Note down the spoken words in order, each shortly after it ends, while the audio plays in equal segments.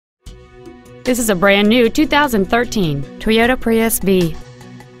This is a brand new 2013 Toyota Prius V.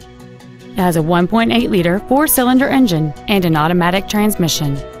 It has a 1.8-liter four-cylinder engine and an automatic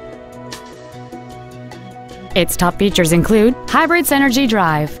transmission. Its top features include hybrid Synergy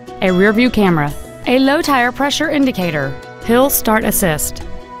drive, a rear-view camera, a low tire pressure indicator, hill start assist,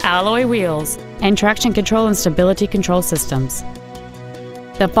 alloy wheels, and traction control and stability control systems.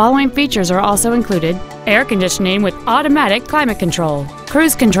 The following features are also included: air conditioning with automatic climate control,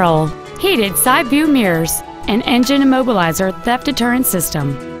 cruise control, heated side view mirrors, an engine immobilizer theft deterrent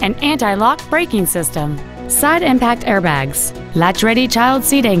system, an anti-lock braking system, side impact airbags, latch-ready child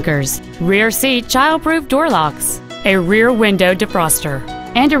seat anchors, rear seat child-proof door locks, a rear window defroster,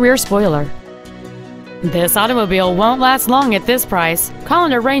 and a rear spoiler. This automobile won't last long at this price. Call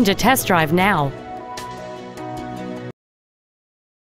and arrange a test drive now.